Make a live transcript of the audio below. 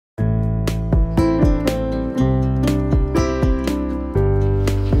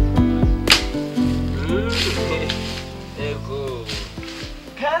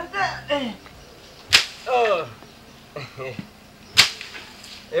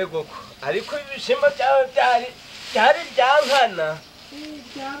ego ariko ibishimbo byawe byari byankana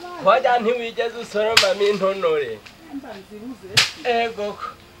wajya ntiwigeze usoromamo intonore ego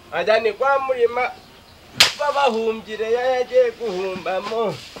ajya ni kwa murima babahumbire yagiye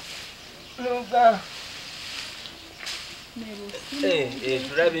guhumbamo nuga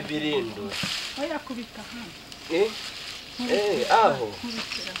turabibirindura oya kubita hano aho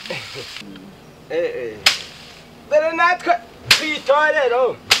dore natwe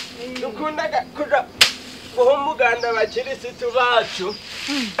kwitorero dukundaga kuja guha umuganda abakirisitu bacu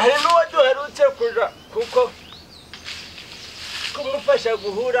hari n'uwo duherutse kuja kuko kumufasha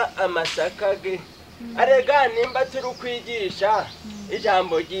guhura amasaka ge arega nimba turi kwigisha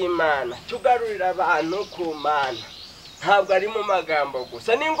ijambo ry'Imana tugarurira abantu ku Mana ntabwo ari mu magambo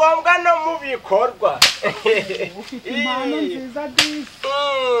gusa ni ngombwa no mu bikorwa impano nziza disi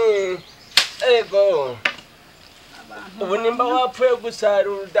ego ubu nimba wapfuye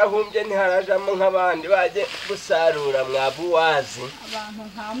gusarura udahumbye ntiharajamo nk'abandi baje gusarura mwabuwazi abantu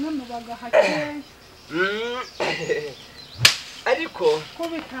nkamwe mubaga hakeya ariko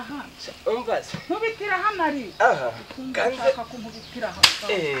kubita hano umvaze kubitira hano ari kanze kumubitira hano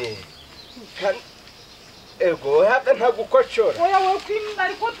ego haka ntagukocora oya we kwimba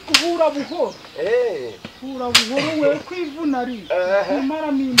ariko kuhura buhoro hura buhoro we kwivuna ari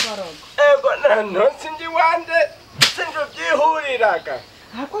kumaramo imbaraga ego none singi wande sinjo byihuriraga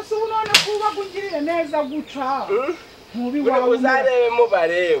ako se unone kuba gungirire neza guca ntubi wawe uzarebe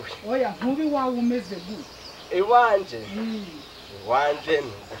mubarewe oya ntubi wawe umeze gute iwanje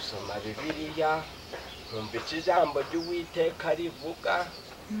ni gusoma Bibiliya numva ijambo ry'Uwiteka rivuga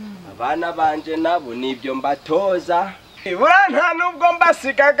abana banje nabo nibyo mbatoza ibura nta nubwo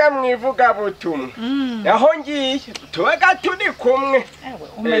mbasigaga mwivuga butumwa aho ngiye tubaga turi kumwe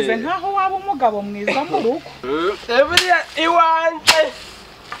umeze nkaho waba umugabo mwiza mu rugo buriya iwanje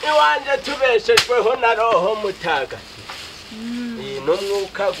tubeshejweho na roho mutagatifu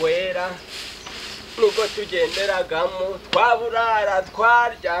n'umwuka wera nubwo tugenderagamo twaburara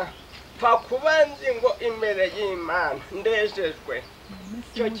twarya kuba nzi ngo imbere y'Imana ndejejwe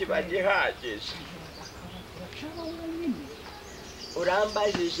cyo kiba gihagije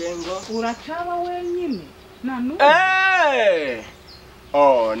urambajije ngo uracaba wenyine nanu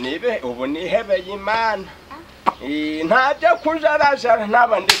nibe ubu nihebe y'Imana ntabyo kujarajara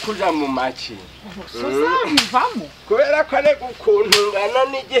ntaba ndi kuja mu maki uzabivamo kubera ko ari gukuntungana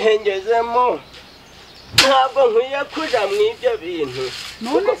n'igihe ngezemo ntabwo nkwiye kuja mu ibyo bintu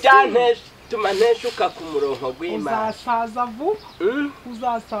kuko byantesha tuma nteshuka ku murongo w'Imana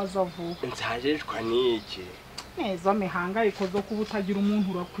uzasaza vuba nzajejwa n'iki neza mihangayiko zo kuba utagira umuntu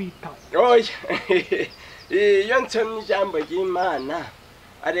urakwitaho oya iyo nsomye ijambo ry'Imana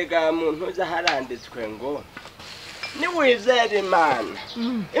arega muntu uzaharanditswe ngo niwizera Imana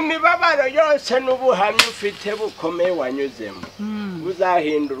imibabaro yose n'ubuhamya ufite bukomeye wanyuzemo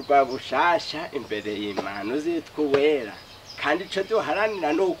uzahindurwa bushasha imbere y'Imana uzitwa uwera kandi ico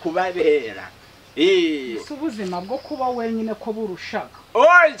duharanira no kubabera ubuzima bwo kuba wenyine ko burushaga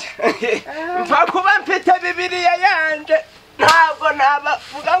oya mfa kuba mfite Bibiliya yanje ntabwo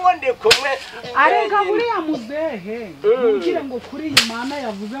nabavuga ngo ndi kumwe arega buriya muzehe ntugire ngo kuri iyi Mana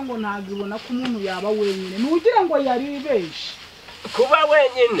yavuze ngo ntabwo ibona ko umuntu yaba wenyine ntugire ngo yaribeshe kuba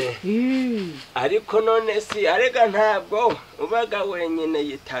wenyine ariko none si arega ntabwo ubaga wenyine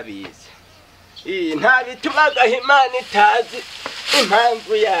yitabize nta bitumaga Imana itazi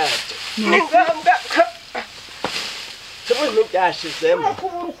impamvu yabyo ni ngombwa ko tubona byashizemo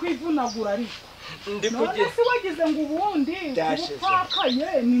kubura ukwivunagura ariko ndi kugira none se wagize ngo ubundi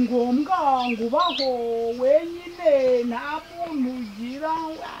upakaye ni ngombwa ngo ubaho wenyine nta muntu ugira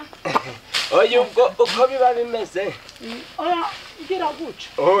oya ubwo uko biba bimeze oya gira guca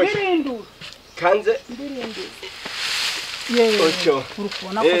birindura kanze birindura ocho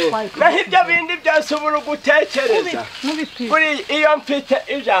naho ibyo bindi byose ubura gutekereza kuri iyo mfite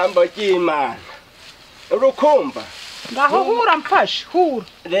ijambo ry'Imana urukumva ngaho hura mfashe hura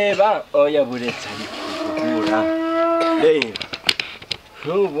reba oya buretse hura reba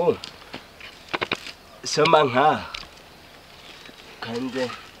ntubu soma nka kandi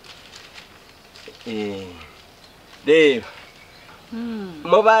reba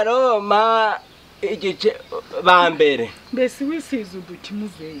mu Baroma igice bambere mbese wisize uduki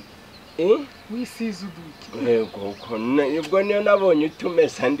muzeyi wisize uduki yego ubwo niyo nabonye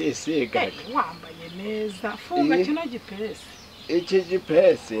utumesa ndisigaga wambaye neza funga kino gipesi iki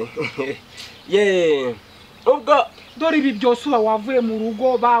gipesi ubwo dore ibi byose uba wavuye mu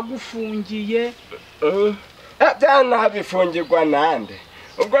rugo bagufungiye byana bifungirwa nande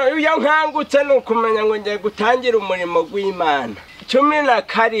ubwo iyo nkangutse nukumenya ngo ngiye gutangira umurimo w'Imana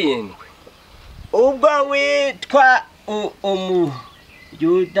 17 ubwo witwa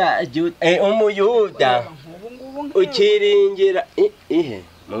umuyuda ukiringira ihe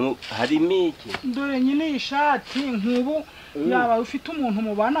harimo iki dore nyine ishati nkubu yaba ufite umuntu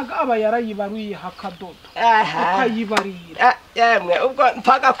mubanaga aba yarayibaruye hakadodo ukayibarira yemwe ubwo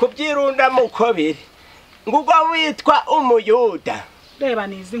mpaka kubyirunda mu kobiri ngubwo witwa umuyuda reba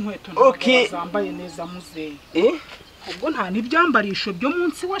nizi inkweto zambaye neza muzehe ubwo nta n'ibyambarisho byo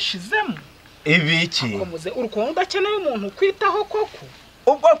munsi washizemo ibiki muze urukundo udakeneye umuntu kwitaho koko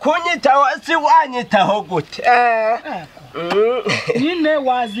ubwo kunyitaho si wanyitaho gute nyine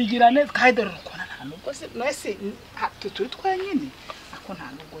wazigira neza kandi dore urukundo nta nubwo nese turi twenyine ako nta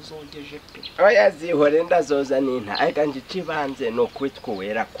nubwo zogeje pe oya zihore ndazoza n'inta ariko nje ikibanze no kwitwa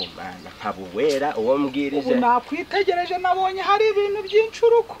wera ku Mana nkabuwera uwo mbwirije nakwitegereje nabonye hari ibintu byinshi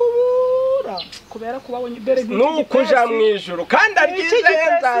urukubura kubera kubabonye dore nukuja mu ijuru kandi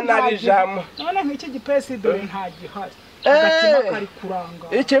aryizenza narijamo none nk'iki gipesi dore nta gihari agatima kari kuranga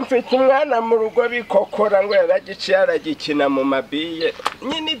iki mfite umwana mu rugo bikokora ngo yaragiciye aragikina mu mabiye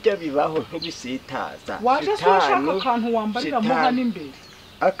nyine ibyo bibaho nk'ibisitaza waje ushaka akantu wambariramo hano imbere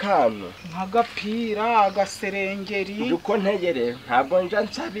akantu nk'agapira agaserengeri uko ntegereye ntabwo nja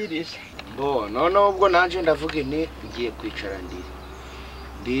nsabirije none ubwo nanje ndavuga nti ngiye kwicara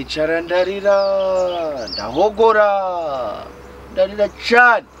ndicara ndarira ndahogora ndarira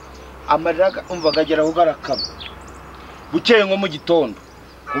cyane amarira umva agageraho garakama bukeye nko mu gitondo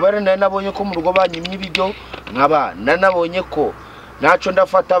kubera nari nabonye ko mu rugo banyimye ibiryo nk'abana nabonye ko naco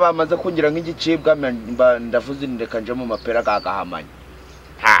ndafata bamaze kungira nk'igicibwa ndavuze ndeka nje mu mapera gagahamanya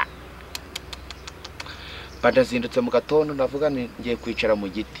badazindutse mu gatondo ndavuga ngiye kwicara mu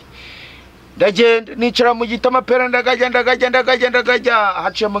giti ndagenda nicara mu giti amapera ndagajya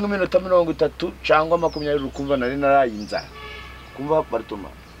haciyemo nk'iminota 30 cyangwa 20 ukumva nari narayinza kumva Bartoma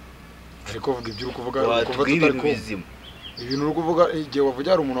ariko vuga ibyo ukuvuga tutari bizima ibintu uri kuvuga igihe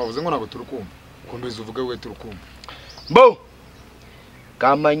wavuga hari umuntu wavuze ngo ntabwo turukumva ukomeza uvuge we turukumva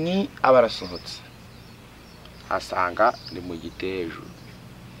Kamanyi abarasohotse asanga ni mu gitejo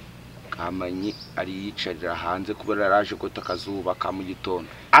Kamanyi ari yicarira hanze kubera yaraje gota akazuba ka mu gitondo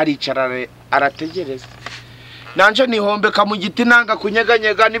aricara arategereza nanje nihombeka mu giti nanga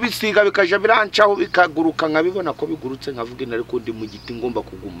kunyeganyega nibisiga bikaje birancaho bikaguruka nkabibona ko bigurutse nkavuga nari ko ndi mu giti ngomba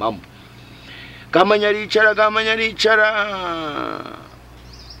kugumamo Kamanyi aricara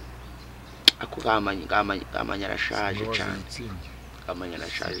ako Kamanyi arashaje cyane Kamanyi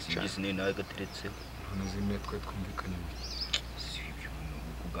arashaje cyane gisine nawe gateretse nuzime twe twumvikanye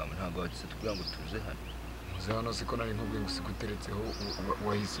kugamba ntago watse tukugira ngo tuze hano muze hano siko nari nkubwiye ngo siguteretseho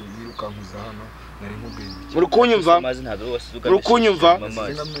wahise wirukankuza hano nari nkubwiye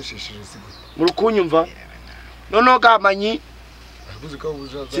muri kunyumva noneho Kamanyi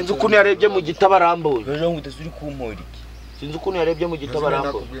sinzi ukuntu yarebye mu gitabo arambuye ejo ngute uri kumpora iki sinzi ukuntu yarebye mu gitabo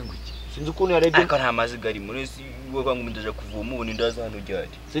arambuye sinzi ukuntu yarebye aka nta mazi gari muri si woga ngo ndaje kuvoma ubu ndaza hano ryari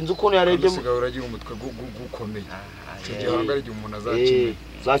sinzi ukuntu yarebye mu sigaho uragira umutwe gukomeye cyo hanga ari umuntu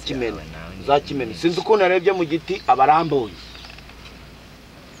azakimena sinzi ukuntu yarebye mu giti abarambuye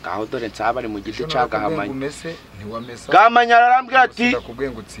gaho dore nsaba ari mu giti cagahamanya Kamanyi arambwira ati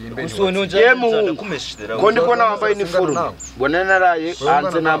ko ndi kubona wambaye uniform bona naraye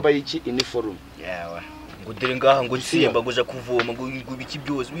hanze nambaye iki uniform yawe ngo dere ngaha ngo nsimba guja kuvoma ngo biki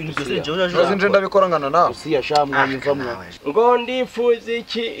byose ibintu byose nje ndabikorangana nawe si yashamwe nyumvamwe ngo ndifuza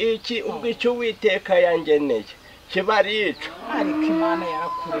iki ubwo icyo Uwiteka yangeneye kibarica ariko Imana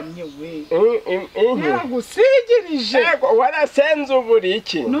yarakuremye we yagusigirije warasenze uburi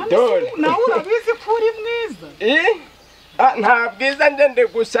iki dore nawe urabizi ko uri mwiza nta bwiza ndende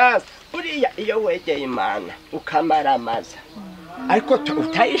gusasa buriya iyo wegeye Imana ukamaramaza ariko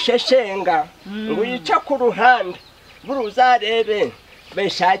utayisheshenga ngo uyica ku ruhande buri uzarebe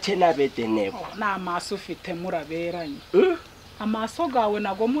beshake n'abedenego n'amaso ufite muraberanye amaso gawe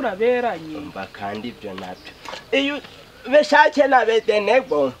nago muraberanye mba kandi ibyo nabyo iyo beshake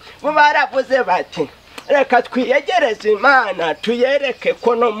n'abedenego bo baravuze bati reka twiyegereze Imana tuyereke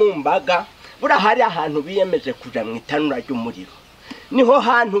ko no mu mbaga burahari ahantu biyemeje kuja mu itanura ry'umuriro niho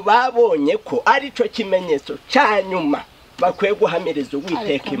hantu babonye ko ari cyo kimenyetso cyanyuma bakwiye guhamiriza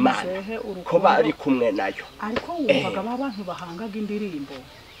Uwiteka Imana ko bari kumwe nayo ariko wumvaga abantu bahangaga indirimbo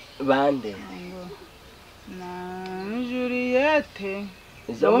bande na Juliette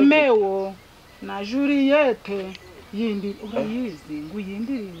Romeo na Juliette yindi urayizi ngo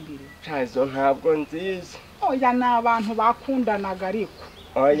yindirimbire cyazo ntabwo nziza oya nabantu bakundanaga ariko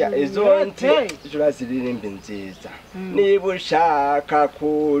oya izo turaziririmba nziza niba ushaka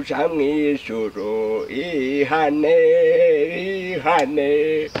kuja mw'ijuru ihane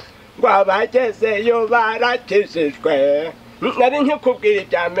ngo abagezeyo barakijijwe nari nkikubwira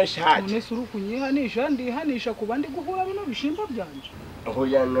ibya meshaki none se uri kunyihanisha ndihanisha kuba ndi guhura bino bishimbo byanje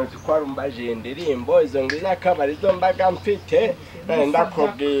oya nuzi ko warumbaje indirimbo izo ngizo akaba arizo mbaga mfite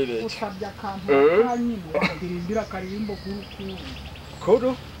ndakubwira usabye akantu kanyine bakadirimbira akaririmbo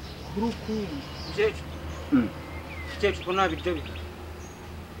kuru Cyecu nta biryo bihari.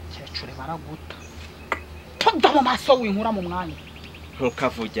 Cyecure baraguta. Tonda mu maso w'inkura mu mwanya.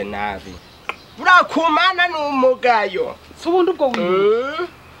 Ntukavuge nabi. Urakumana n'umugayo. Si ubundi ubwo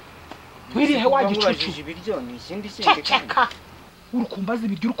wirihe wagicucu ibiryo ni ikindi kindi. Ceka. Urukumbaza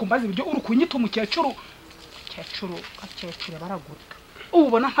ibiryo urukunyita umukecuru. Cyecure baraguta.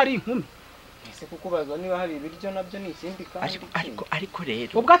 Ubona hari inkumi. Ese kuko baza niba hari ibiryo nabyo ni ikindi kandi. Ariko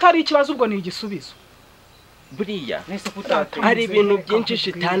rero. Ubwo atari ikibazo ubwo ni igisubizo. Buriya hari ibintu byinshi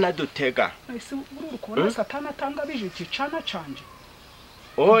shitana dutega. Ese urukubona satana atanga bije kicana canje.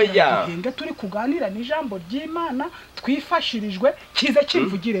 Oya. Ngenge turi kuganira n'ijambo ry'Imana twifashirijwe kize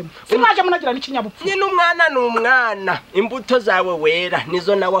kimvugiremo. Simaje munagira n'ikinyabupfu. Nyine umwana n'umwana. Imbuto zawe wera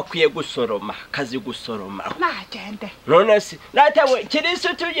nizo nawe akwiye gusoroma, kazi gusoroma. Nagende. None se natawe Kristo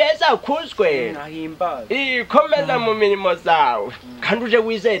Yesu akuzwe. Nahimbaza. Komeza mu mirimo zawe. Kandi uje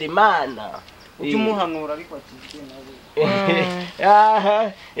wizera Imana. Umuhanura ariko akizwe nawe.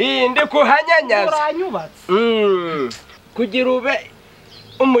 Aha, ndi kuhanyanyaza. Uranyubatse. Kugira ube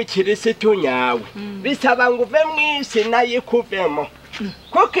umukirisitu nyawe bisaba ngo uve mw'isi nayikuvemo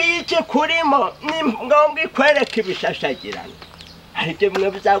kuko iki kurimo ni ngombwa ikwereka ibishashagirana hari ibyo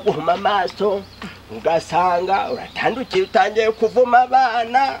bimwe bizaguhuma amaso ugasanga uratandukiye utangiye kuvuma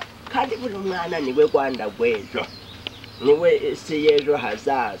abana kandi buri mwana niwe Rwanda rw'ejo niwe isi y'ejo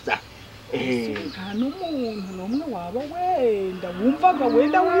hazaza nta n'umuntu n'umwe waba wenda wumvaga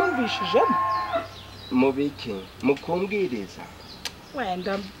wenda wiyumvishijemo mu biki mu kumbwiriza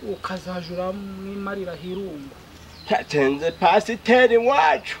wenda ukazajura mwimarira hirungu cyatenze pasiteri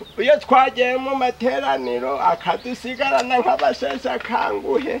wacu iyo twagiye mu materaniro akadusigarana nk'abasheshe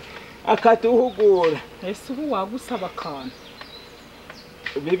akanguhe akaduhugura ese ubu wagusaba akantu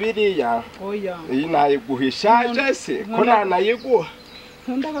Bibiliya oya iyi nayiguhishaje se ko nanayiguha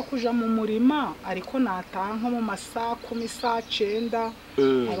nkundaga kuja mu murima ariko nataha nko mu masaha 10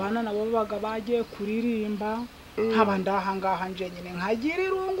 abana nabo babaga bagiye kuririmba nkaba ndahangaha nje nyine nkagira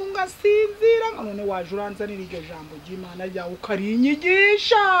irungu ngasinzira none waje uranzanira iryo jambo ry'Imana ryawe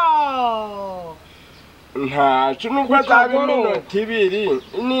ukarinyigisha ntacu nubwo azaba iminota 2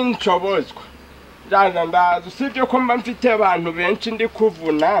 n'inshobozwa jana ndazi usibye ko mba mfite abantu benshi ndi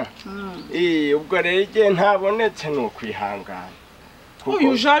kuvuna ubwo rero igihe ntabonetse ni ukwihangana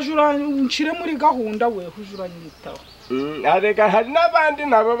uyu jaje uranshire muri gahunda we hujuranyitaho arega hari n'abandi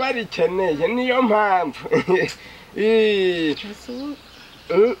nabo barikeneye niyo mpamvu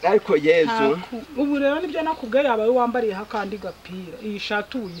ariko Yesu ubu rero nibyo nakubwiye yabaye wambariye hakandi gapira iyi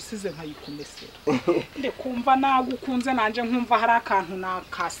shati uyisize nkayikumesera ndikumva nagukunze nanje nkumva hari akantu na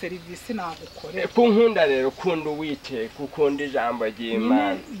ka service nagukorera kunkunda rero kunda uwite kukunda ijambo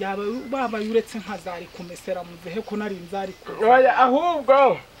ry'Imana yaba baba yuretse nkazari kumesera muzehe ko nari nzari ko oya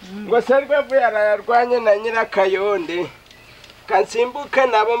ahubwo ngo serwe yararwanye na Nyirakayonde kansimbuke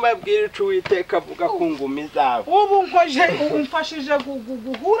nabo mbabwira ico Uwiteka avuga ku ngumi zabo ubu nkoje umfashije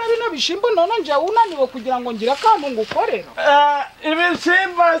guhura bino bishimbo none nje unaniwe kugira ngo ngira akantu ngukorera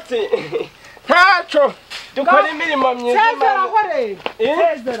ibishimbo si ntaco dukora imirimo myiza sezeraho rero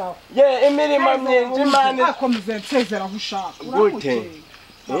sezeraho ye imirimo myiza Imana akomeze sezeraho ushaka gute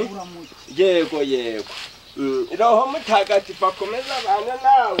yego Roho Mutagatifu akomeza abana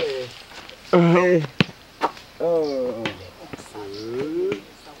nawe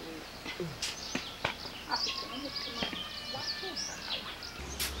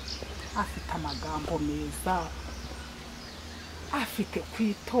afite amagambo meza afite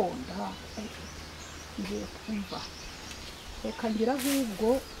kwitonda ngiye kumva reka ngira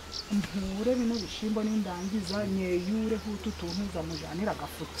ahubwo mpure bino bishimbo n'indangiza nyeyure hutu tuntuza mujanira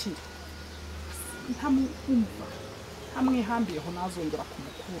agafukire ntamwumva ntamwihambiyeho nazongera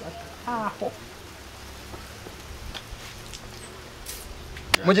kumukura aho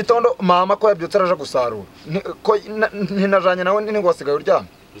mu gitondo mama ko yabyutse araje gusarura ko ntinajanye nawe ngo wasigaye uryamye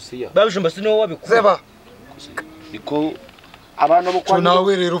babijumba sino wabikuze zeba niko abantu bukwa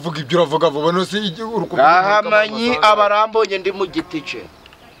nawe rero uvuga ibyo uravuga vuba no si gahamanyi abarambonye ndi mu giti ce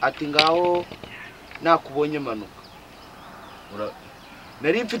ati ngaho nakubonye manuka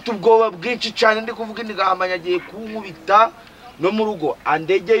nari mfite ubwoba bwinshi cyane ndi kuvuga indi gahamanya agiye kunkubita no mu rugo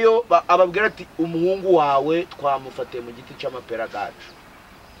andegeyo ababwira ati umuhungu wawe twamufatiye mu giti cy'amapera gacu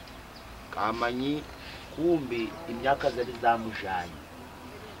Kamanyi kumbi imyaka zari zamujanye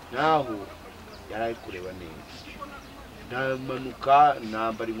naho yaraye kureba neza ndamanuka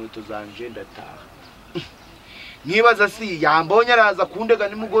nambara inkweto zanje ndataha nibaza si yambonye araza kundega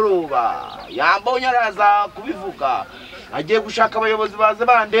nimugoroba yambonye araza kubivuga agiye gushaka abayobozi baze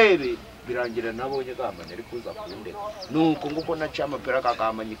bandebe birangira nabonye Kamanyi ari kuza kundega nuko nguko naca amapera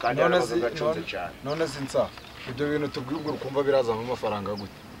Kamanyi kandi aragaconze cyane none sinsa ibyo bintu tubwirwa ukumva biraza mu mafaranga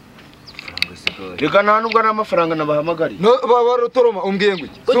gute reka nta nubwo n'amafaranga nabahamagari no baba rutoroma umbwiye ngo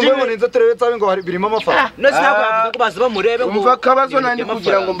iki sumwe ngo ninza turebe tsabe ngo hari birimo amafaranga no sinabwo yavuze ko baza bamurebe ngo umva kabazo nandi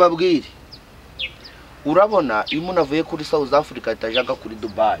kugira ngo mbabwire urabona iyo umuntu avuye kuri South Africa atajaga kuri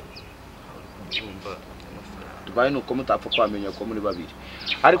Dubai Dubai nuko mutapfa kwamenya ko muri babiri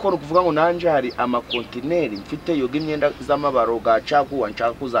ariko nukuvuga ngo nanje hari amakontineri mfite yoga imyenda z'amabaro gacakuwa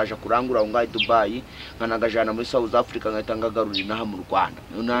nshaka kuzaja kurangura ngaho Dubai nkanagajana muri South Africa ngatanga garuri naha mu Rwanda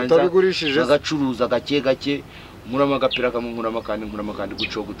utabigurishije agacuruza gake gake nkurama agapira kamwe nkurama kandi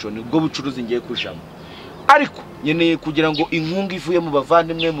guco nibwo bucuruzi ngiye kujamo ariko nyeneye kugira ngo inkunga ivuye mu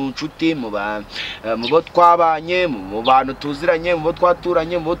bavandimwe mu nshuti mu bo twabanye mu bantu tuziranye mu bo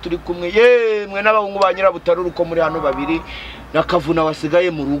twaturanye mu bo turi kumwe yemwe n'abahungu ba Nyirabutarure uko muri hano babiri nakavuna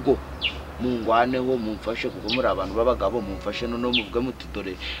wasigaye mu rugo mungwaneho mumfashe kuko muri abantu babagabo mumfashe none muvuge muti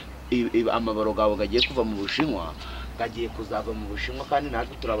dore amabaro gawe gagiye kuva mu Bushinwa gagiye kuzava mu Bushinwa kandi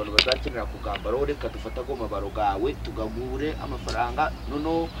natwe turi abantu bazakenera kugambara reka dufata ko amabaro gawe tugagure amafaranga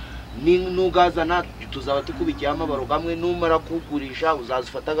nono nugazana tuzaba tukubikiye amabaro gamwe numara kugurisha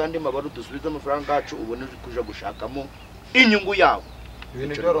uzazifata gande mabaro dusubiza amafaranga yacu ubone kuja gushakamo inyungu yawe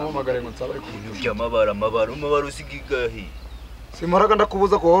ibintu byo romagare ngo nsaba ariko amabaro usigigahi simaraga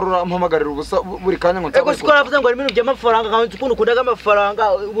ndakubuza kuhorora ampamagarira ubusa buri kanya ngo nsaba ego sikora avuze ngo ari ibintu by'amafaranga kandi ukuntu kundaga amafaranga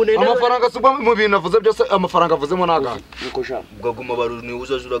ubunene amafaranga subwa mu bintu avuze byose amafaranga avuzemo naga niko sha ubwo mabaro ni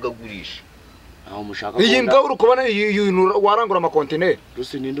uzazuragagurisha aho mushaka iyi mbwa urukubana warangura amakontineri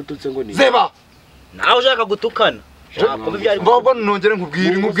rusi ninde ututse ngo ni zeba nawe ushaka gutukana mbabo nongere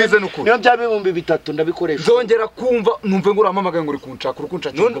nkubwize n'ukuri niyo bya 3,000 ndabikoresha zongera kumva numve ngo uramamagaye ngo uri kunshakira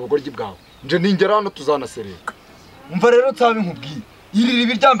ubugoryi bwawe nje ningera hano tuzanasereka umva rero tsabe nkubwiye iriri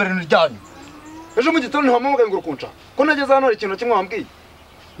biryambere n'iryanyu ejo mu gitondo ntiwamamagaye ngo uri kunshaka ko nageze hano hari ikintu kimwe wambwiye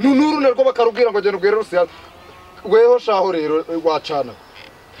nuru narwo bakarubwira ngo genda ubwire rusi weho shaho rero wacana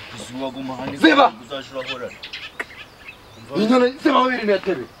zeba inyana zeba babiri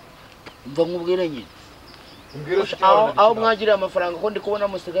metero mva nkubwire nyine aho mwagiriye amafaranga ko ndi kubona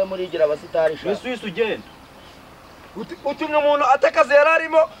musigaye murigira abasitari sha Yesu ugenda utumye umuntu atakaze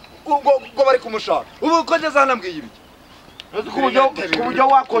yararimo ngo bari kumushaka ubu ko ngeze hano mbwiye ibiki kuburyo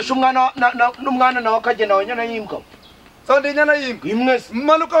wakosha umwana n'umwana nawe akagenda wanyana yimbwa sande inyana yimbwa imwese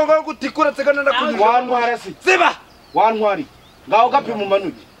manuka ngo gutikura tsegana ndakunyuza wantwara si zeba wantwari ngaho gapima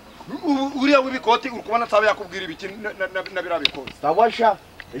umanuke uriya w'ibikoti uri kubona tsabe yakubwira ibiki nabirabikoze sawasha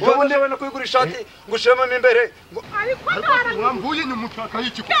ejo bundi we no kwigura ishati ngo ushiremo imbere wamvuye inyuma ushaka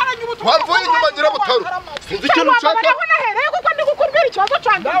y'iki wamvuye inyuma Nyirabutarure sinzi ikintu ushaka nahereye kuko ndi kukubwira ikibazo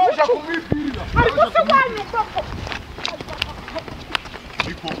cyanjye nawe kumwibwirira ariko se wanyumva ko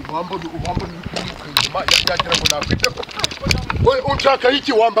ariko ubambone inyuma yagira ngo nakwite ko unshaka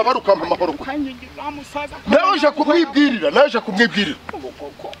y'iki wambabara ukampa amahoro ko naje kumwibwirira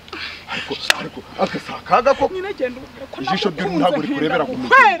ariko akasakaga ko ijisho ry'undi ntabwo rikurebera ku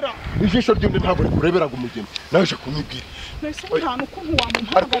mugeni ijisho ry'undi ntabwo rikurebera ku mugeni naje kumwibwira nese ntano ukuntu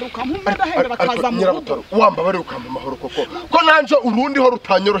wamumpagaruka mpumudahera bakaza mu rugo wambabarira ukampa amahoro koko ko nanje urundi ho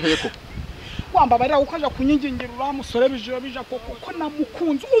rutanyoroheye koko wambabarira ukaja kunyingingira uramusore bijobija koko ko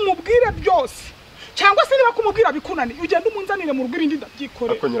namukunze umubwire byose cyangwa se niba kumubwira bikunani ugenda umunzanire mu rugo ibindi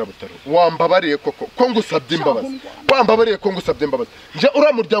ndabyikore ako Nyirabutarure wambabariye koko ko ngusabye imbabazi wambabariye ko ngusabye imbabazi nje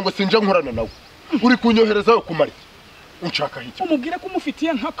uramuryango sinje nkorana nawe uri kunyohereza yo kumari unshaka hiki umubwire ko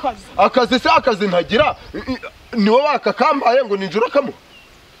umufitiye nk'akazi akazi ntagira niwe wakakambaye ngo ninjura kamu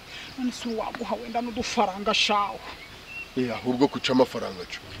none se waguha wenda n'udufaranga shawe ahubwo kuca amafaranga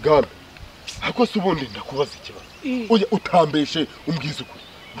cyo gambe ako se ubundi ndakubaza ikibazo oya utambeshe umbwize ukuri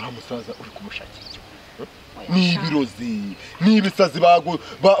musaza uri kumushakira nibirozi nibisazi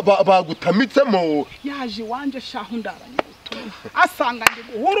bagutamitsemo yaje wanje shaho ndaranye utuntu asanga ndi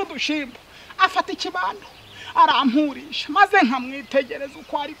guhura udushimbo afata ikibando arampurisha maze nkamwitegereza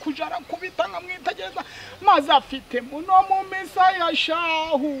uko ari kujara kubita nkamwitegereza maze afite muno mu misaya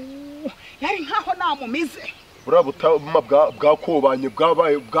shahu yari nkaho namumize burabutama bwakobanye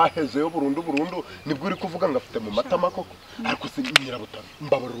bwabaye bwahezeyo burundu nibwo uri kuvuga ngo afite mu matama koko ariko se Nyirabutarure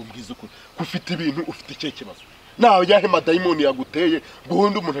mbabarira ubwiza ko ufite ibintu ufite icyo kibazo nawe yahe madayimoni yaguteye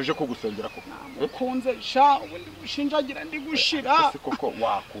guhunda umuntu aje ko gusengera ko kunze sha ubundi gushinjagira ndi gushira ese koko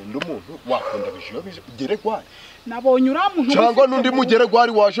wakunda umuntu wakunda Bijiyobija geregwari nabonye uramuntu cyangwa nundi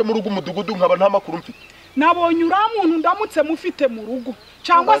mugeregwari waje mu rugo umudugudu nkaba nta makuru mfite nabonye uramuntu ndamutse mufite mu rugo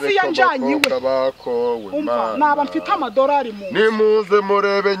cyangwa se yanjanyiwe umva naba mfite amadolari mu nimuze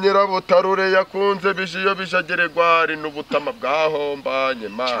murebe Nyirabutarure yakunze Bijiyobija geregwari n'ubutama bwahombanye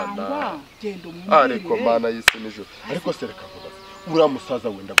mana ariko mana y'isi n'ijuru ariko sereka vuba uramusaza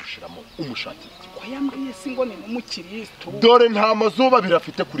wenda gushiramo umushakira ko yambwiye singo ni umukristo dore nta mazuba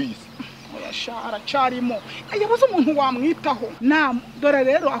birafite kuri isi yashara carimo yabuze umuntu wamwitaho dore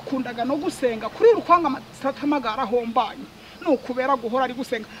rero akundaga no gusenga kuri rukwanga amasatamagara hombanye nukubera guhora ari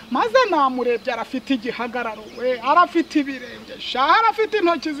gusenga maze namurebye arafite igihagararo we arafite ibirenge sha arafite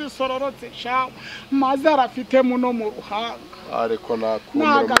intoki zisororotse sha maze arafite muno mu ruhanga ariko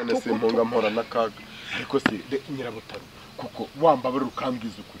nakumira mwene simpunga mpora nakaga ariko si Nyirabutarure kuko wambabara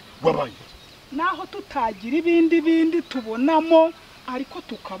ukambwiza ukuri wabaye naho tutagira ibindi tubonamo ariko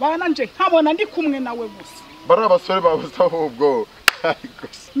tukabana nje nkabona ndi kumwe nawe gusa bari abasore babuza ahubwo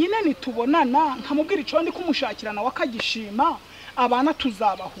nyine nitubonana nkamubwira ico ndi kumushakirana wakagishima abana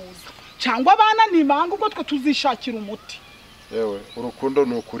tuzabahuza cyangwa abana nibanga ubwo twe tuzishakira umuti yewe urukundo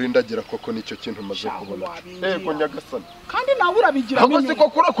nukuri ndagira koko nicyo kintu maze kubona yego nyagasani kandi nawe urabigira ntabwo se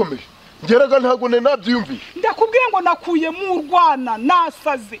koko urakomeje ngeraga ntabwo nabyumviye ndakubwiye ngo nakuye mu Rwanda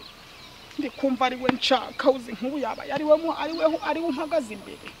nasaze ndi kumva ari we nshaka uzi nkubu yaba ari we mpagaze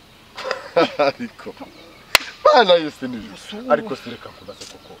imbere ariko bana yese nijoro ariko sereka kubaza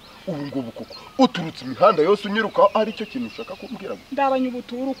koko ubu ngubu koko uturutse imihanda yose unyiruka ari cyo kintu ushaka kumbwira ndabanye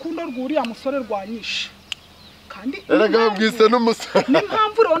ubutura urukundo rwuriya musore rwanyishe kandi erega bwise n'umusore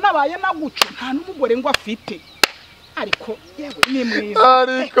n'impamvu rero nabaye nagucu nta n'umugore ngo afite ariko yewe ni mwiza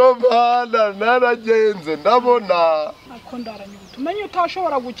ariko bana naragenze ndabona ako ndaranye ubutumenye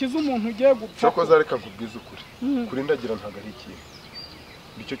utashobora gukiza umuntu ugiye gupfa cyo koza reka nkubwiza ukuri kuri ndagira ntago ari ikintu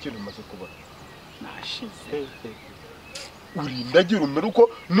nicyo kintu maze kubona nashize urindagira umere uko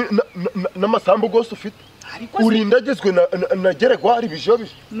n'amasambu gose ufite urindagizwe na geregwari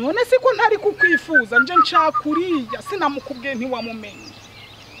Bijiyobija none siko ntari kukwifuza nje nshakuriya sinamukubwiye ntiwamumenye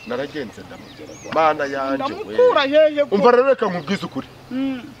naragenze ndamugera mana yanje ndamukura yeye umva rero reka nkubwize ukuri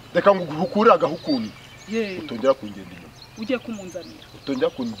reka ngukure agahukuni utongera kungenda inyuma ugiye kumunzanira utongera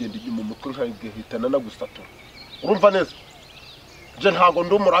kungenda inyuma umutwe nkahitana nagusatura urumva neza je ntago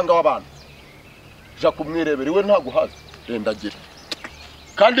ndi umuranga w'abantu ja kumwirebera iwe ntago hazi rendagira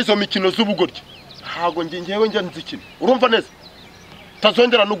kandi izo mikino z'ubugoryi ntago ngewe njya nzikina urumva neza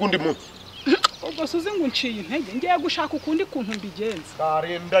tazongera n'ugundi munsi ubwo suzi ngo nciye intege ngiye gushaka ukundi kuntu mbigenza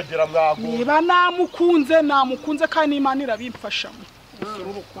karendagira mwago niba namukunze kandi Imana irabimfashamo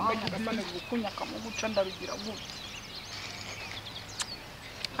urukundo nyagafane gukunyaka mu guca ndabigira gute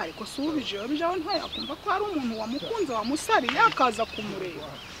ariko Bijiyobija we ntayakumva ko hari umuntu wamukunze wamusari yakaza kumureba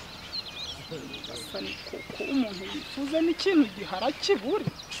asani ko umuntu yifuza n'ikintu gihara kiburi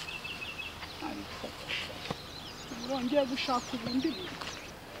ariko urongeye gushaka ubundi bintu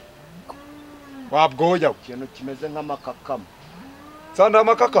wabwoya ikintu kimeze nk'amakakama sanda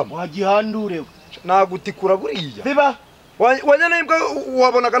amakakama wagihandurewe nagutikura buriya biba wanyana imbwa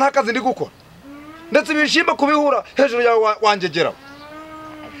wabonaga nta kazi ndi gukora ndetse ibishimba kubihura hejuru yawe wangegera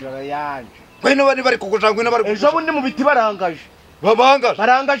ajara yanje bino bari kugujangwa n'abari ejo bundi mu biti barangaje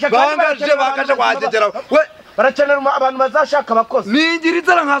bakaje wangegera we barakenera abantu bazashaka abakozi ningira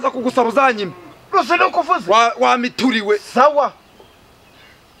inzara nkaza kugusaba uzanyima rose no kuvuze wamituriwe sawa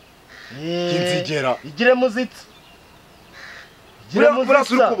inzigera igire muzitsi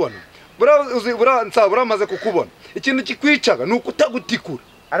burasuri kubona buramaze kukubona ikintu kikwicaga ni ukutagutikura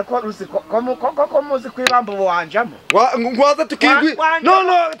ariko rusi ko muzi kwibamba ubuwanjamo ngwaza tukigwi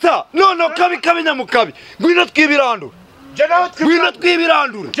no kabi nyamukabi ngwino twibirandura ngwino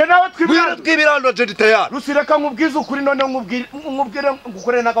twibirandura je tayari rusi reka nkubwize ukuri none nkubwire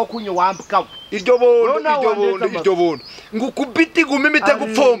ngukore nagakunyo wambikawe iryo bondo ngukubiti gumi mite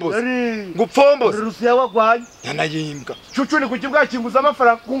gupfomboza rusi yawagwaye yanayimbwa cucu ni kukibwa kinguza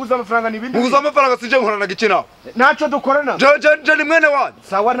amafaranga nibindi nguza amafaranga sije nkorana gikinaho naco dukorana je ni mwene wanyu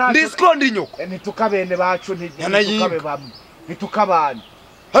sawa naco ndiskondi nyoko ntitukabene bacu ntitukabane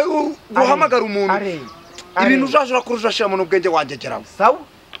guhamagara umuntu ibintu uzashobora kurujashira mu ubwenge wanjye geraho sawa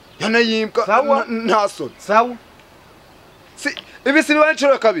yanayimbwa ntasoni sawa ibi si bibaye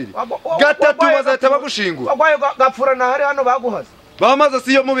inshuro kabiri gatatu bazahita bagushingura wagwaye gapfura na hari hano baguhaza bamaze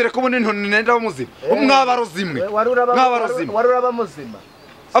si yo mubire ko bunini nenda bamuzima mwabarozimwe waruraba muzima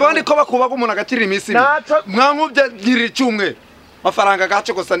abandi ko bakubaga umuntu agakirira iminsi mwankubye girira icyumweru mafaranga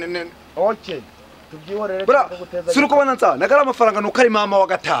gace gusa okay tubyihorere suri kubona nsa nagara amafaranga nuko ari mama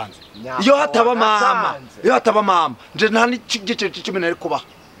wagatanze iyo hataba mama nje nta n'igice cy'icumi nari kubaha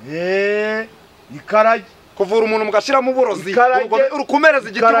ikaraye kuvura umuntu mugashiramo uburozi urukumereza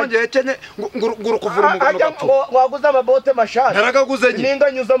igitabo ngekenye nguru kuvura umugabo gapfa waguze amabote mashaka naragaguze nyine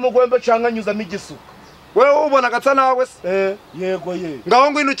ninganyuza mu gwembe canga nyuzamo igisuka wewe ubona gatsa nawe se yego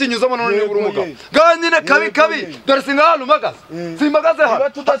ngaho ngwino ukinyuzamo none ni umugabo ganyine kabi dore singa hano magaze simbagaze hano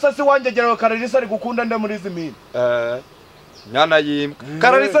tudasasi wangegera Kararisa ari gukunda nde muri zimini nyana yimbwa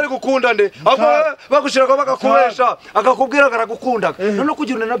Kararisa ari gukunda nde abo bagushirako bagakoresha akakubwira garagukunda none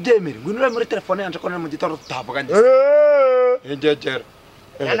kugira nabyemere ngwino muri telefone yanje ko nari mu gitondo tutavuga nde engegera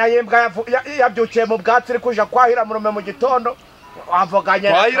nyana yimbwa yabyukiye mu bwatsi ari kuja kwahira murume mu gitondo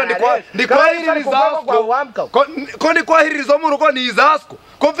wavuganya ndi kwahiririza mu rugo ni izasko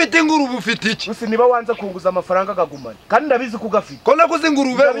ko mfite ingurube ufite iki usi niba wanze kunguza amafaranga akagumana kandi ndabizi kugafite ko naguze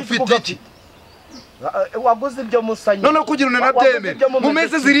ingurube ufite iki waguze ibyo musanye none kugira nabyemere mu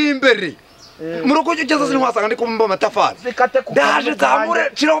mezi ziri imbere mu rugo ugeze sinwasanga ndi kumba amatafari ndaje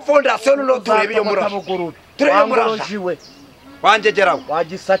zamure ciro fondation no turebe iyo murasha turebe murasha wangegeraho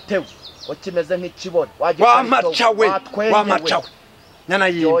wagisatewe ukimeze nk'ikibone wamacawe nyana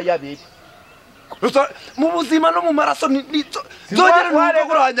yiwe mu buzima no mu maraso zongera n'ubwo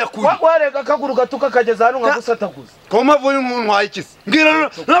kuranya kuri warega akaguru gatuka kageza hano nkagusataguza ko mavuye umuntu wayikise mbwira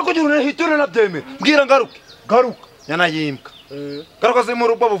nakugira unehiture nabyemera mbwira garuka nyana yimbwa garuka se mu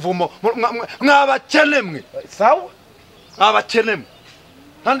rugo buvumo mwabakenemwe sawa abakenemwe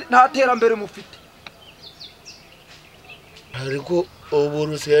nta terambere mufite ariko ubu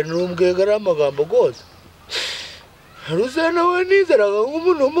Rusena n'umbwegara amagambo gose Rusena we nizeraga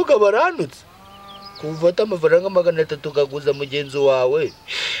nk'umuntu w'umugabo arandutse kumfata amafaranga 300 kaguza mugenzi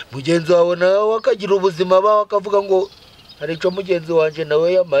wawe nawe akagira ubuzima bawe akavuga ngo hari ico mugenzi wanje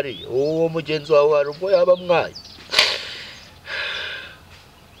nawe yamariye uwo mugenzi wawe hari ubwo yaba mwaye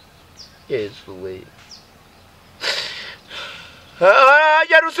Yesu we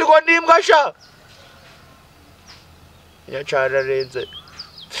yarusigo nimbwa sha yacararenze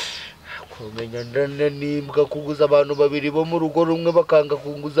kumenya ndane nimbwa kuguza abantu babiri bo mu rugo rumwe bakanga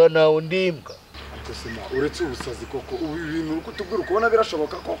kunguza nawe ndimbwa gusema uretse ubusazi koko ubu ibintu uko tubwira ukubona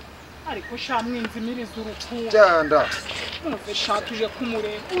birashoboka ko ariko sha mwinzimiriza urukundo cyanda none sha tuje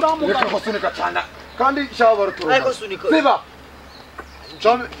kumureba uramuga ko sunika cyanda kandi shaba ruturo ariko sunika siba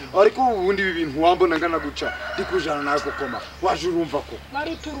cyane ariko ubundi ibi bintu wambona ngana guca dikujana nawe kokoma waje urumva ko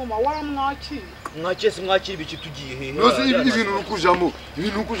bari turuma wamwakira mwakira ibiki tugiye hehe nose ibintu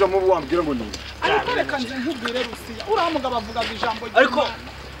ukujamo wambwira ngo ni ariko reka nje nkubwire Rusiya uramuga bavuga ijambo ariko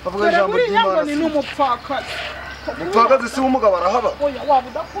bavuga ijambo ry'Imana ni n'umupfakazi umupfakazi si umugabo arahaba oya waba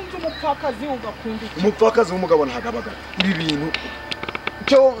udakunze umupfakazi ugakunda iki umupfakazi w'umugabo ntagabaga ibi bintu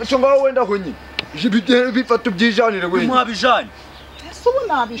cyo ngaho wenda ho nyine bifata ubyijanire wenyine mwabijanye ese ubu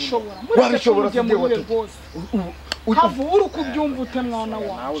nabishobora wabishobora muri rwose havu uri kubyumva ute mwana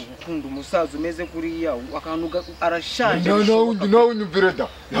wawe nawe ukunda umusaza umeze kuriya akantu arashaje nawe unyumvire da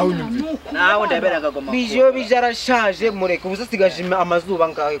nawe ndaberaga goma Bijiyobija arashaje mureke ubusasigaje amazuba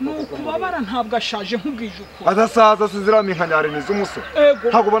ngahe koko babara ntabwo ashaje nkubwije uko adasaza sizirami nkanyariniza umusore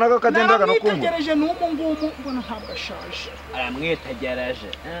ntabwo bonaga kagenderaga no kumva nitegereje n'umu ngumu mbona ntabwo ashaje aramwitegereje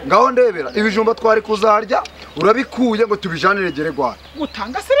ngaho ndebera ibijumba twari kuzarya urabikuye ngo tubijanire geregwa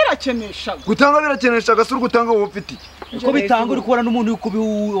gutanga se birakenesha gasuru gutanga wowe ufite uko bitanga uri kubona n'umuntu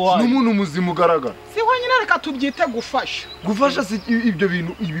wawe n'umuntu muzima ugaragara si honyine reka tubyite gufasha si ibyo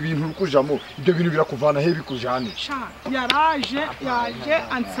bintu ibi bintu rukujamo ibyo bintu birakuvana he bikujane yaje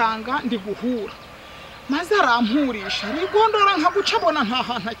ansanga ndi guhura maze arampurisha nigondora nkaguca abona nta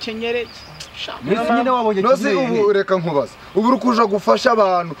hantu akenyereye nyine wabonye nose ubu reka nkubaza ubu rukuja gufasha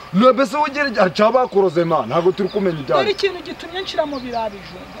abantu nobese ugere acabakuroze man ntago turi kumenya ibyawe ari ikintu gitumye nshira mu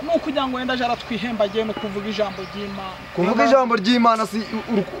birabijumba no kugira ngo wenda jara twihemba giye no kuvuga ijambo ry'Imana kuvuga ijambo ry'Imana si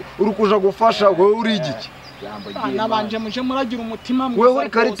urukuja gufasha wowe uri igiki nabanje muje muragira umutima mwiza wewe uri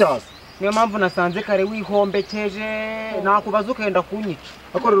Caritas niyo mpamvu nasanze kare wihombekeje nakubaza ukenda kunyica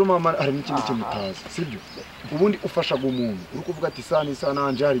akorera mama hari n'ikindi kimutazi sibyo ubundi ufashaga umuntu uri kuvuga ati isa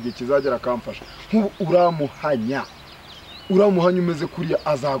nanje hari igihe kizagera akamfasha nk'ubu uramuhanya umeze kuriya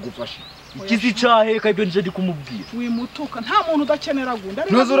azagufasha ikizi cyahe kabyo nje ndi kumubwira wimutuka nta muntu udakenera gunda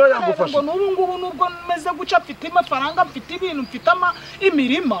nuzura yagufasha ngo n'ubu ngubu nubwo meze guca mfite amafaranga mfite ibintu mfite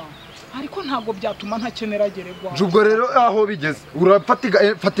imirima ariko ntabwo byatuma ntakenera geregwa ubwo rero aho bigeze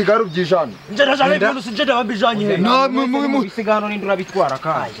urafata igare ubyijana nje ndajana ibintu sinje ndabijanye he no mu bisigano n'indura bitwara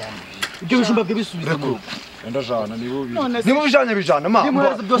kaya ibyo bijumba bwe bisubiza mu ndajana nibo bijanye mama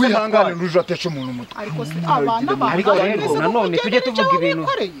wihangane ruje atesha umuntu umutwe ariko se abana ariko rero nanone tujye tuvuga ibintu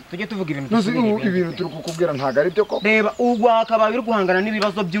ibintu turi kukubwira ntago ari byo koko reba ugwakabaye uri guhangana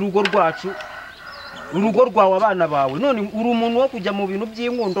n'ibibazo by'urugo rwacu urugo rwawe abana bawe none uri umuntu wo kujya mu bintu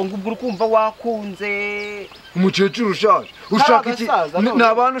by'inkondo ngubwo urukumva wakunze umukecuru ushaje ushaka iki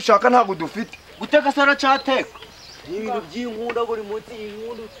n'abantu ushaka ntago dufite guteka sara cyateka ibintu by'inkondo buri munsi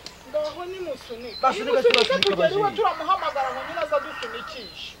y'inkondo ngaho ni musuni basunika tugeriwe turamuhamagara ngo nyina za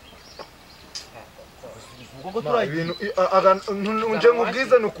dusunikisha ubwo turagiye nje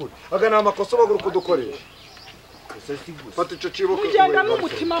nkubwize n'ukuri aga ni amakosa bagura kudukoresha fata ico cibuke ugenda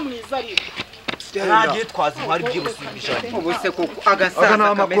n'umutima mwiza ariko ntagiye twazi hari by'ubusubishanye ubuse koko aga ni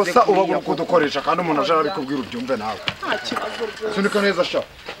amakosa ubagura kudukoresha kandi umuntu aje arabikubwira ubyumve nawe nta kibazo rwose sunika neza sha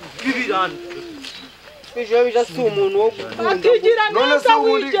bibirana Bijiyobija si umuntu wo gukunda atigira neza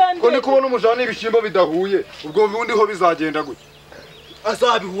wigende ko ndi kubona umujana ibishimbo bidahuye ubwo bundi ho bizagenda gute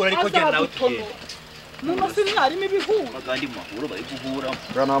azabihura ariko genda nawe tugende muno si mwarimu ibihura kandi mahuro bari guhura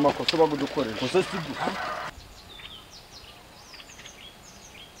aga ni amakosa bagudukoresha kosa sigu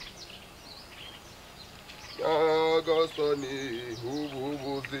Nyagasani ubu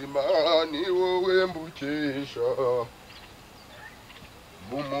buzima ni wowe mbukesha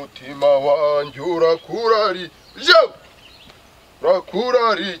umutima wanjye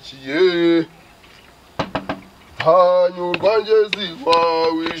urakurarikiye hanyurwa ngeze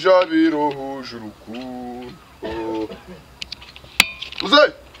iwawe ijabiro huje urukundo uze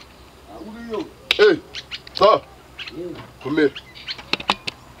sa komera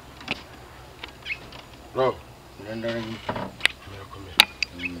bravo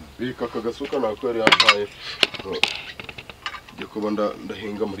bika akagasuka nako yari yampaye kuba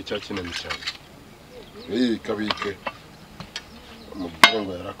ndahinga muri cya kinani cyane kabike umubwire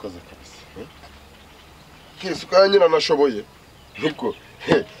ngo yarakoze kabisa kisuka nyina nashoboye niko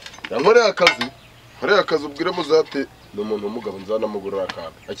yankoreye akazi ubwire muzate ni umuntu w'umugabo nzanamugurira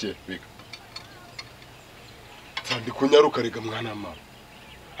akantu ake bika ndi kunyaruka rega mwana mama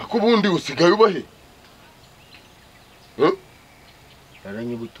ako ubundi usigaye ubahe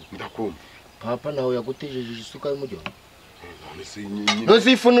yaranyibuto ndakumva papa nawe yagutejeje isuka y'umujyo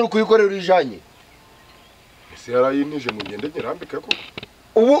ntuzifunira kuyikorera ijanye ese yarayinije mugende nyirambike ko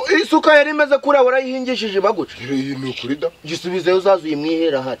ubu isuka yari imeze kuri warayihingishije baguca ni ukuri da gisubizeyo uzazuye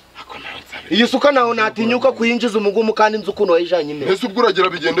mwihera hari iyi suka naho natinyuka kuyinjiza umugumu kandi nzi ukuntu wayijanye imeze ese ubwo uragira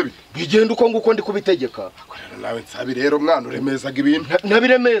bigende bite bigenda uko nguko ndi kubitegeka akorera nawe nsabi rero mwana uremezaga ibintu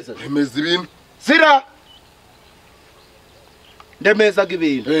nabiremeza uremeza ibintu sira ndemezaga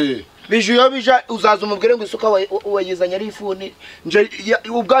ibintu Bijiyobija uzaza umubwire ngo isuka wayizanye ari ifuni nje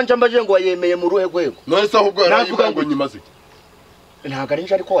ubwanje ambaje ngo wayemeye mu ruhe rwego none se ahubwo yaravuga ngo nyimaze ntago ari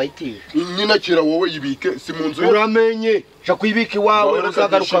nje ariko wayitije nyina kira wowe yibike si mu nzu uramenye ja kwibika iwawe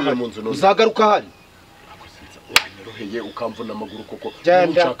uzagaruka hari roheye ukamvuna amaguru koko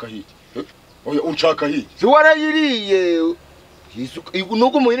unshaka hiki oya unshaka hiki si warayiriye isuka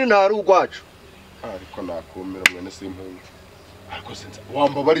nuko muhini ntari ugwacu ariko nakumira mwene simpunga ariko senza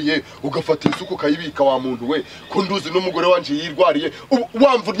wambabariye ugafata isuku kayibika wa muntu we ko nduzi n'umugore wanje yirwariye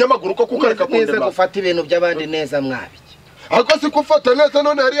wamvunye amaguru ko kukareka neza gufata ibintu by'abandi neza mwabiki ariko si kufata neza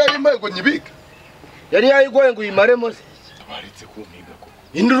none yari yayimengo nyibika yari yayigoye ngo uyimaremo se baritse kumpiga ko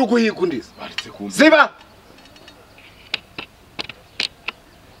induru guhiga undiza baritse kumpiga ziba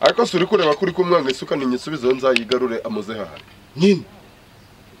ariko suri kureba kuri kumwanga isuka ntinyisubizo nzayigarure amuze hahari nyine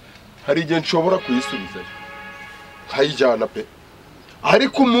hari igihe nshobora kuyisubiza nkayijyana pe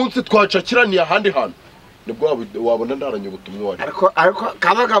ariko umunsi twacakiraniye ahandi hantu nibwo wabona ndaranye ubutumwa wari ariko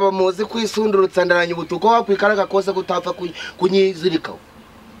kabagabo muzi kwisundurutsa ndaranye ubutuko wakwikaraga kose gutapfa kunyizirikaho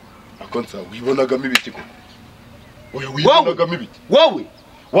ako nsa wibonagamo ibiki koko oya wibonagamo ibiki wowe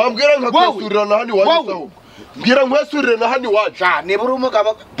wambwira nkakwesurira na hano iwacu ahubwo mbwira nkwesurire na hano iwacu niba uri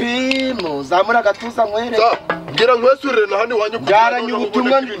umugabo pimu zamura agatuza nkwereke mbwira nkwesurire na hano iwanyu ndaranye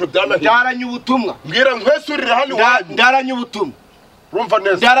ubutumwa mbwira nkwesurire hano iwanyu ndaranye ubutumwa urumva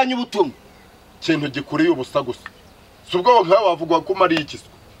neza ndaranye ubutumwa ikintu gikuriye ubusa gusa si ubwo nkawe wavugwa ko umariye ikiswa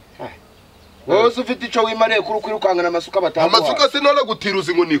wowe ufite icyo wimariye kuri kwirukangana amasuka bataguha amasuka sinone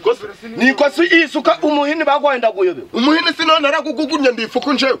gutiruza ngo nikose nikose iyi suka umuhini bagwenda guyobewe umuhini sinone aragugugunya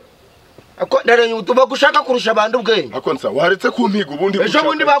ndifuku njewe ako ndaranye ubutumwa gushaka kurusha abandi ubwenge ako nsa waretse kumpiga ubundi ejo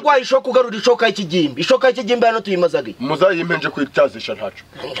bundi bagwaye ishoka ugarura ishoka y'ikigimbi hano tuyimazaga muzayimpenje kwitazisha ntaco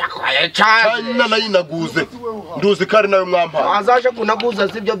ndakwaye cyane nayinaguze nduzi kari nawe mwampaye azaje kunaguza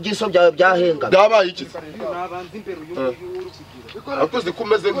zibyo byiso byawe byahenga byabaye iki akoze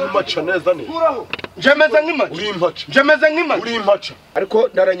kumeze nk'umaca neza ni njemeza nk'imaca uri impaca njemeza nk'imaca uri impaca ariko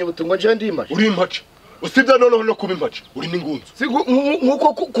naranyibutse ngo nje ndi imaca uri impaca usibye noneho no kuba impaca uri n'ingunzu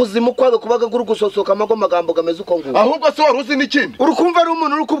nkuko kuzimu kwawe kubaga kuri gusosoka amagambo gameze uko nguko ahubwo se wari uzi n'ikindi uri kumva ari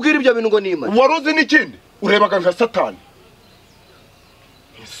umuntu uri kubwira ibyo bintu ngo ni imaca wari uzi n'ikindi urebaga nka satani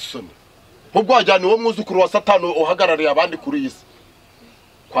isoni ubwo wajyana uwo mwuzukuru wa satani uhagarariye abandi kuri iyi si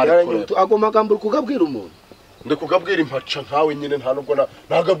ago magambo uri kugabwira umuntu ndi kugabwira impaca nkawe nyine nta nubwo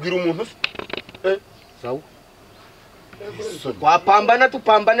nagabwira umuntu sawa wapambana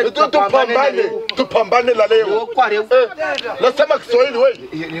tupambane la leo nasema Kiswahili wewe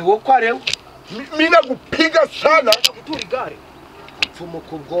ni wo kwa leo mimi nakupiga sana Kutura igare. mfumo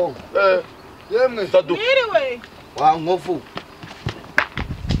ku bwonko yemwe sadu Mwiriwe. wa nkovu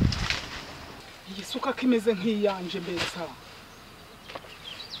Iyi suka kimeze nk'iyanje mbesa.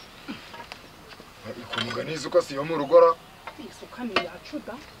 Ikumuga n'izuka si yo mu rugora. Iyi suka ni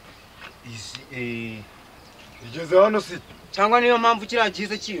yacuda. Igeze hano si. Cyangwa niyo mpamvu kiriya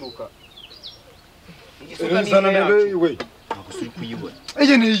gize kiruka. Igisuka ni we. Nagusuri kuyibona.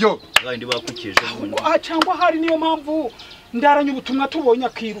 Iyi niyo. Kandi bakukeje ubundi. Cyangwa hari niyo mpamvu ndaranye ubutumwa tubonye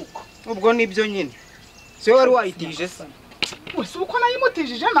akiruka. Ubwo nibyo nyine. Se wari wayitije se. Wese uko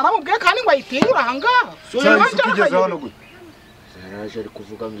nayimutijije naramubwiye kandi ngo ayitiyura ahangaha. Igeze hano gute. Yaraje ari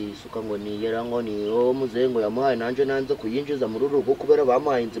kuvuga ngo isuka ngo niyera ngo ni wo muzengo yamuhaye nanje nanze kuyinjiza muri rugo kubera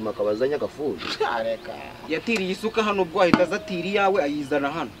bamuhaye inzima akabazanya gafundi. Areka. Yatiriye isuka hano ubwo ahita azatiri yawe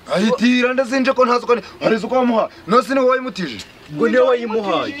ayizana hano. Ahitira ndazinje ko ntazuko ni hari isuka bamuha. No sini wowe mutije. Ngo niwe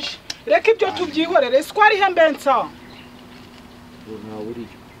wayimuhaye. Reka ibyo tubyihorere skwari hembensa. Nta uriyo.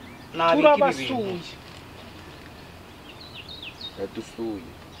 Turabasuye. Yadusuye.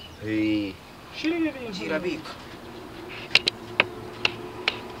 Shiri ibintu. Kirabika.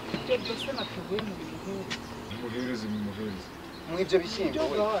 Byose natuvuye mu bintu. Muhereze. Mwibyo bishyimbo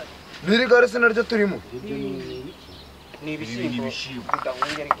we. Niri gare se naryo turimo. Ni ibishyimbo.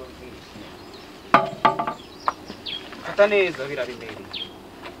 Bidahuye ariko fata neza biraremereye.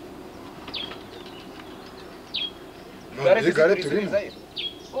 Gare turimo.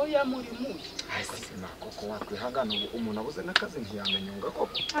 Oya muri muye. Sina koko wakwihangana umuntu abuze nakazi ntiyamenyunga koko.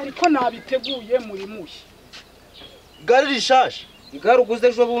 Ariko nabiteguye muri muye. Gare rishashe. Igare uguze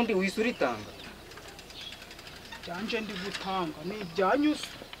ejo bundi wisuritanga. Byanje ndi gutanga ni ibyanyuze.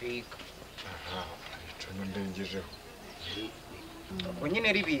 Bika. Cyo ndengejeho. Ko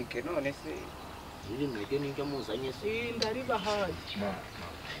nyine ribike none se. Iri mwege ninjye muzanye se. Ndaribahaye.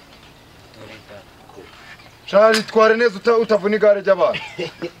 Shari tware neza utavuna igare ry'abantu.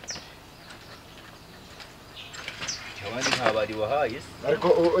 Abandi ntabari wahaye se. Ariko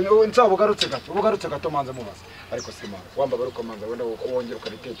nsaba ugarutse gato manze mubaza. Ariko sima wamba baruko manze wenda wongera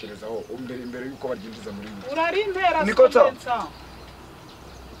ukabitekerezaho imbere yuko baryinjiza muri iyi. Urari impera Niko nsa.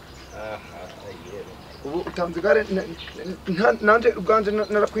 Ubu utanze igare nanje ubwanje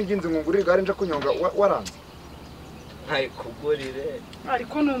narakwinginze ngo ngure igare nje kunyonga waranze. ntaye kugurire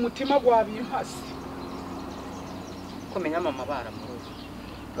Ariko ni umutima gwabimpasi. Komenya mama baramuruzi.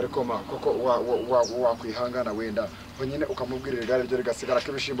 Ariko ma koko wakwihangana wenda nyine ukamubwirira igare ryo rigasigara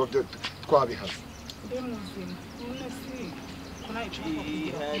k'ibishimbo byo twabihaze. Ndemuzima. None si kunayica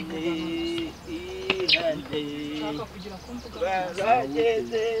kugira ko mvuga.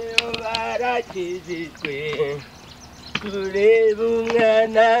 barakijijwe tureba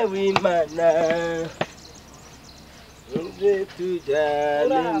umwana w'Imana uze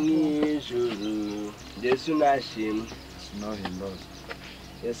tujyane mw'ijuru Yesu nashimwe Sinahimbaza.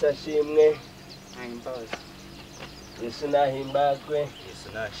 Yesu ashimwe Nahimbaza. Yesu nahimbazwe Yesu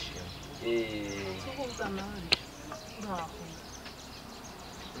nashimwe. Tuhuza nanje.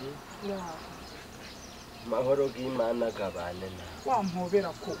 Uraho. mahoro bw'Imana gabane na Wampobera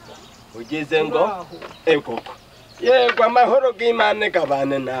koko. ugize ngo koko yego amahoro bw'Imana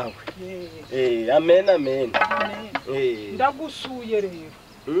gabane nawe amen Amen. Ndagusuye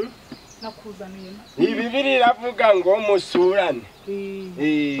rero. Nakuzaniye. Bibiri iravuga ngo musurane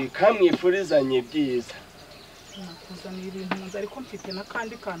kamwifurizanye byiza. Nakuzaniye ibintu munzi ariko mfite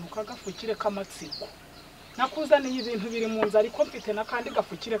nakandi kantu kagafukire k'amatsiko. Nakuzaniye ibintu biri munzi ariko mfite nakandi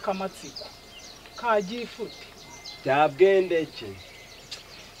gafukire k'amatsiko. Kagifute. Byabwendeke.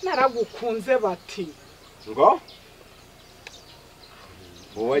 Naragukunze bati. Ngo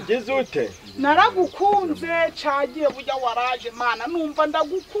wagize ute? Naragukunze cagiye bujya waraje mana numva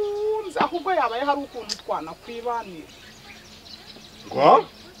ndagukunze ahubwo yabaye hari ukuntu twanakwibanira. Ngo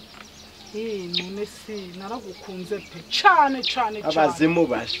none si naragukunze pe cyane. abazimu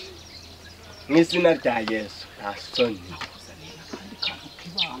bashe mw'izina rya Yesu asoni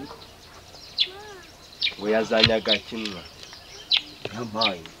ngo yazanye agakimwa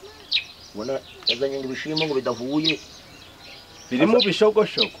Yampaye. ubona yazanye ngo ibishimbo ngo bidahuye biri mu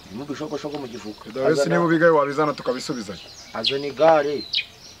bishogoshogo mu gifuka Dawesi niba ubigaye wabizana tukabisubizanya azana igare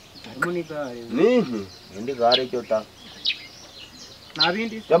harimo n'igare indi gare cyo ta nta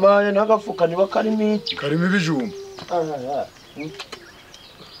bindi yamanye n'agafuka niba karimo iki karimo ibijumba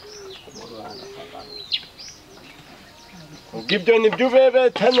ubwo ibyo nibyo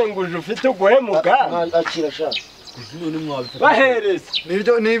ubebetanye ngo uje ufite uguhemuka akira sha bahereza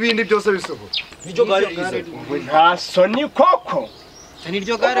n'ibindi byose bisohora Niryo gare rize. ubu nta soni koko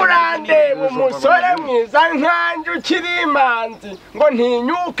niryo gare urandeba umusore mwiza nkanje ukiri imanzi ngo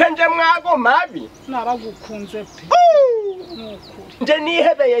ntinyuke nje mwago mabi naragukunze pe nje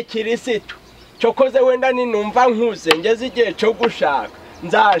nihebeye kirisitu cyokoze wenda ninumva nkuze ngeze igihe cyo gushaka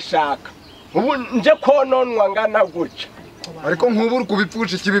nzashaka ubu nje kononwa ngana guca ariko nk'ubu uri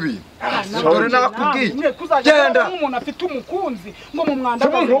kubipfusha ikibibi dore nakubwiye genda umuntu afite umukunzi ngo mu mwanda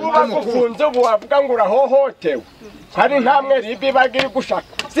nk'ubu bagufunze ubu wavuga ngo urahohotewe hari ntamwe ribi bagiri gushaka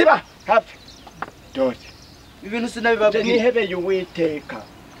ziba hafi dore ibintu sinabibabwiye nihebeye uwiteka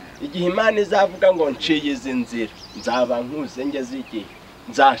igihe Imana izavuga ngo nciye izi nzira nzaba nkuze ngeze igihe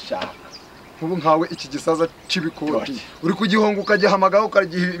nzashaka ubu nkawe iki gisaza c'ibikoti uri kugihonga ukagihamagaho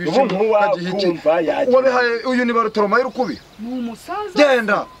ukagiha ibishimbo ukagiha iki wabihaye uyu ni barutoromaye rukubi ni umusaza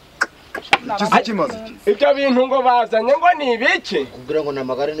genda ikisi kimaze ibyo bintu ngo bazanye ngo ni ibiki kugira ngo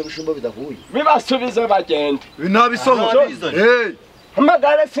namagare n'ibishimbo bidahuye bibasubize bagende binabisohora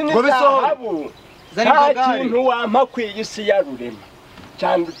amagare sinizahabu nta kintu wampa ku isi ya rurema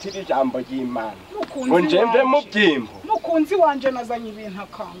cyandutira ijambo ry'Imana ngo njembe mu byimbo mukunzi wanje nazanye ibintu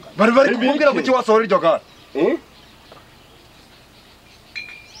akanga bari kukubwira ko wasohora iryo gare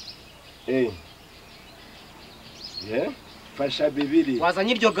fasha bibiri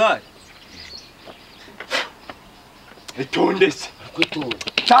wazanye iryo gare itondese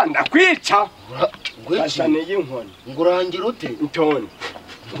cyanda kwica fasha niyi nkoni ngurangira ute itonde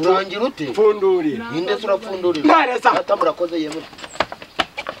ngurangira ute pfundurira ninde surapfundurira ntareza atamurakoze yemwe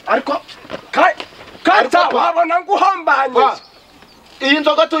ariko kata wabona nguhambanye iyi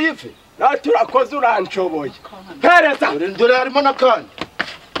nzoga tuyipfe turakoze uranshoboye ntareza dore harimo n'akandi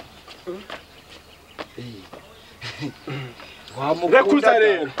rekuza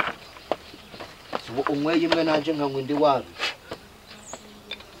rero umwe imwe nanje nkanywa indi wabi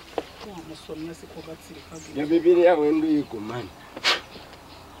wamusomye siko gatsirika ya bibiri yawe nduyigumane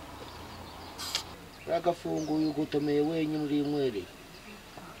ragafunguye ugutomeye wenyine uri inywere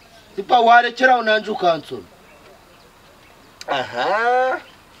sipa warekeraho nanje ukansoma aha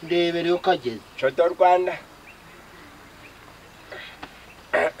ndebereyo kageze coto Rwanda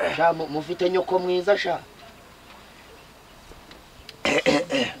sha mufite nyoko mwiza sha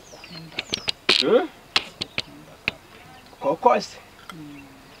kokose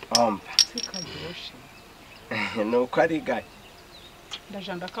omba nuko ari gaye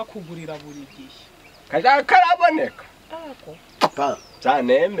ndaje ndakakugurira buri gihe kaja karaboneka pa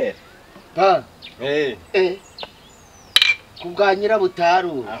zanemere pa kubwa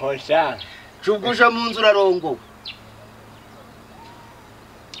Nyirabutarure aho sha cuguja mu nzu rarongo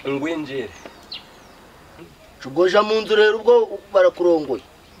ngwinjire cugoja mu nzu rero ubwo barakurongoye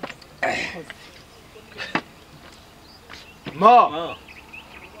ma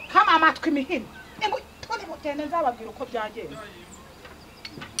kama amatwi imihini ngo tone mutene nzababwira uko byagenze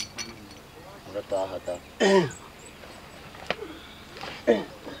urataha ta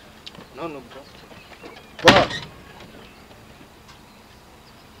none ubwo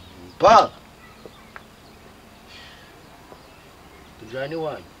pa tujane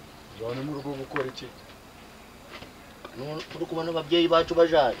wanyu jane mu rugo gukora iki uri kubona ababyeyi bacu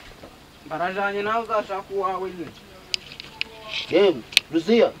bajanye barajanye nawe uzashaka uwawe nyine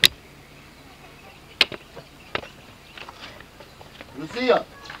Lucia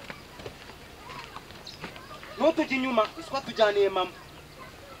ntutujye inyuma iswa tujyaniye mama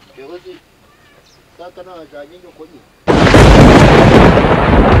yewe si tata najanye nyoko nyine